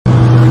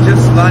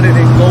landed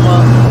in Goma,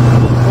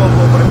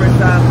 Congo for the first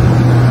time.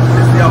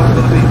 Let's see how it's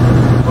gonna be.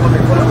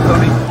 Follow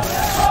me.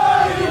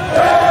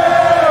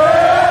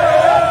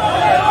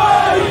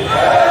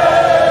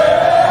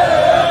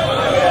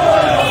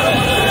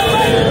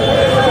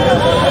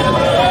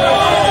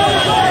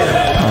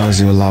 How is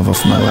your love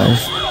of my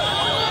life?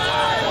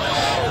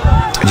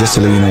 Just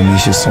to let you know, I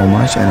miss you so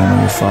much. I know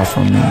you're far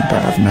from me,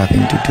 but I have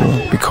nothing to do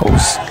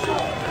because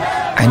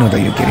I know that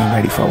you're getting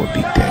ready for our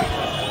big day.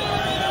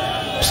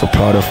 I'm so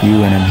proud of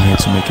you, and I'm here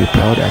to make you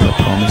proud as I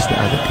promised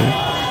the other day.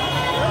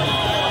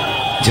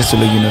 Just to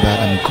let you know that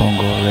I'm in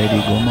Congo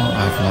already, Goma.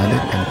 I've landed,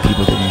 and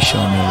people that been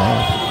showing me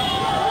love.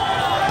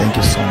 Thank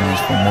you so much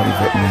for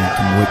motivating me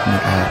to wake me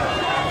up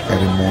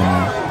every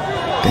morning.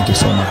 Thank you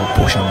so much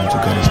for pushing me to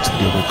go to the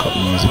studio, record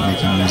music,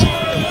 making music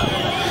for people.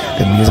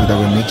 The music that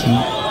we're making,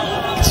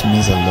 it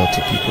means a lot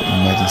to people.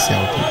 Imagine see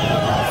how people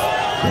love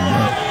your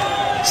name.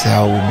 See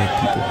how we make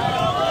people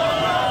happy.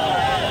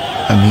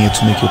 I'm here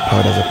to make you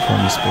proud as I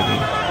promised,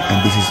 baby. And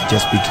this is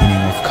just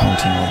beginning of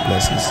counting our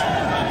blessings.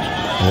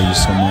 I love you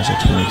so much. I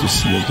can't wait to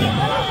see you again.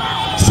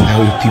 See how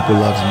your people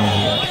love me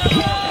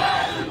here.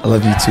 I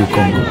love you too,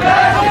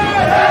 Congo.